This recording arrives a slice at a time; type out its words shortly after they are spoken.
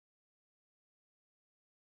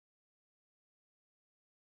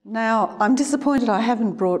Now, I'm disappointed I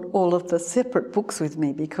haven't brought all of the separate books with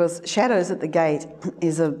me, because Shadows at the Gate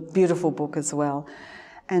is a beautiful book as well.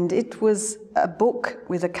 And it was a book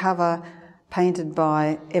with a cover painted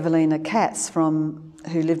by Evelina Katz, who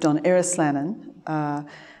lived on Erislannon.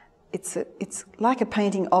 It's like a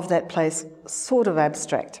painting of that place, sort of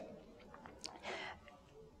abstract.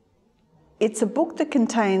 It's a book that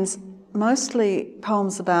contains mostly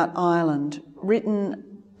poems about Ireland, written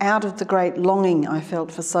out of the great longing I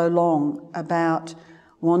felt for so long about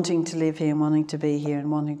wanting to live here and wanting to be here and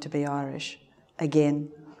wanting to be Irish again.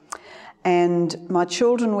 And my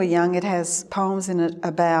children were young. It has poems in it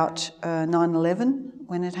about 9/11,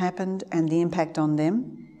 when it happened, and the impact on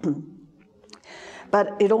them.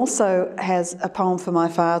 But it also has a poem for my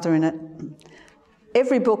father in it.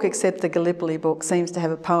 Every book except the Gallipoli book seems to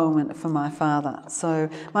have a poem in it for my father. So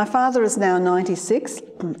my father is now 96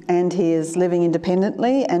 and he is living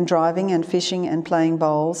independently and driving and fishing and playing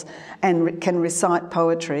bowls and can recite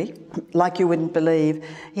poetry like you wouldn't believe.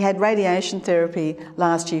 He had radiation therapy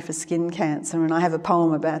last year for skin cancer, and I have a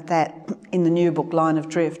poem about that in the new book, Line of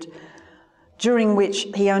Drift, during which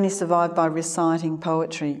he only survived by reciting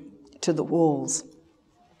poetry to the walls.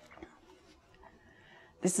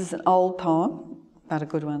 This is an old poem, but a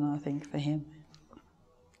good one, I think, for him.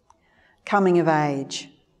 Coming of Age,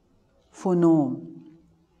 for Norm.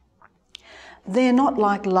 They're not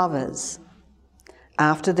like lovers.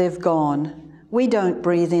 After they've gone, we don't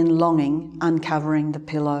breathe in longing, uncovering the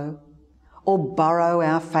pillow, or burrow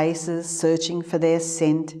our faces searching for their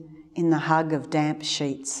scent in the hug of damp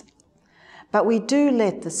sheets. But we do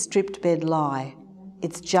let the stripped bed lie,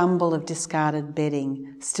 its jumble of discarded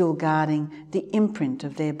bedding still guarding the imprint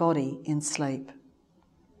of their body in sleep.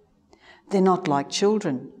 They're not like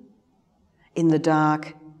children. In the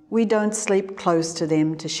dark, we don't sleep close to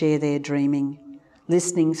them to share their dreaming,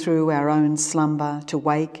 listening through our own slumber to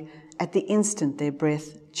wake at the instant their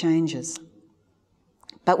breath changes.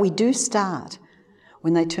 But we do start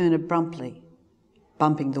when they turn abruptly,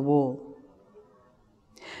 bumping the wall.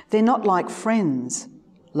 They're not like friends,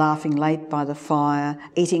 laughing late by the fire,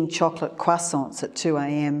 eating chocolate croissants at 2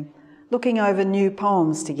 a.m, looking over new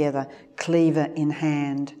poems together, cleaver in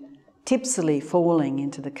hand, tipsily falling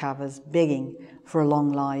into the covers, begging for a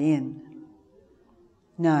long lie-in.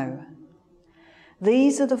 No,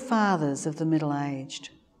 these are the fathers of the middle-aged.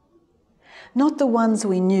 Not the ones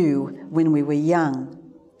we knew when we were young,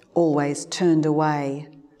 always turned away,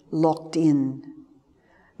 locked in,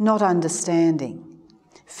 not understanding,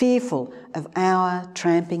 fearful of our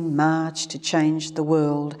tramping march to change the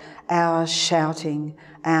world, our shouting,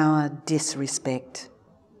 our disrespect.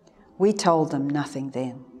 We told them nothing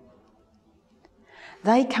then.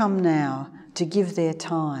 They come now to give their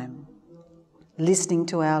time, listening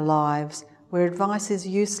to our lives where advice is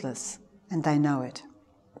useless and they know it.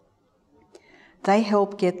 They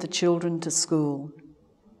help get the children to school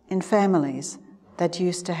in families that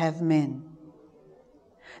used to have men.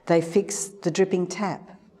 They fix the dripping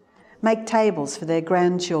tap, make tables for their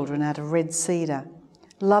grandchildren out of red cedar,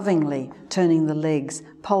 lovingly turning the legs,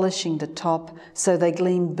 polishing the top so they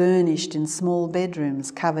gleam burnished in small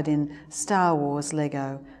bedrooms covered in Star Wars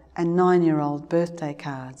Lego and 9-year-old birthday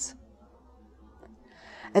cards.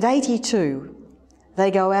 At 82,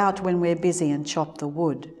 they go out when we're busy and chop the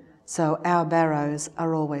wood, so our barrows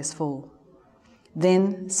are always full.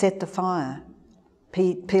 Then set the fire,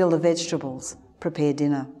 peel the vegetables, prepare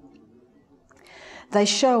dinner. They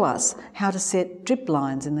show us how to set drip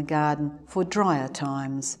lines in the garden for drier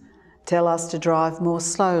times, tell us to drive more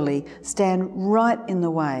slowly, stand right in the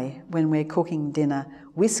way when we're cooking dinner,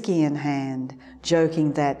 whiskey in hand,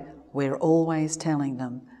 joking that we're always telling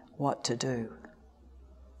them what to do.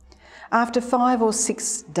 After 5 or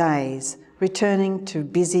 6 days, returning to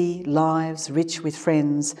busy lives rich with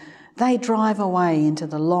friends, they drive away into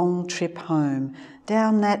the long trip home,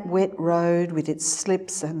 down that wet road with its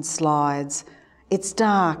slips and slides, its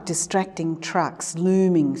dark, distracting trucks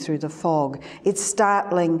looming through the fog, its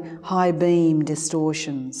startling high-beam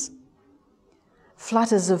distortions.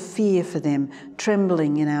 Flutters of fear for them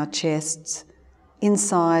trembling in our chests.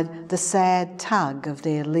 Inside the sad tug of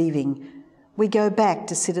their leaving, we go back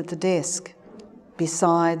to sit at the desk,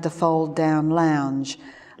 beside the fold-down lounge,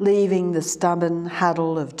 leaving the stubborn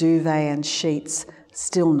huddle of duvet and sheets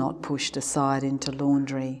still not pushed aside into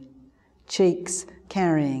laundry, cheeks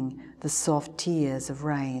carrying the soft tears of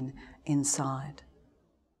rain inside.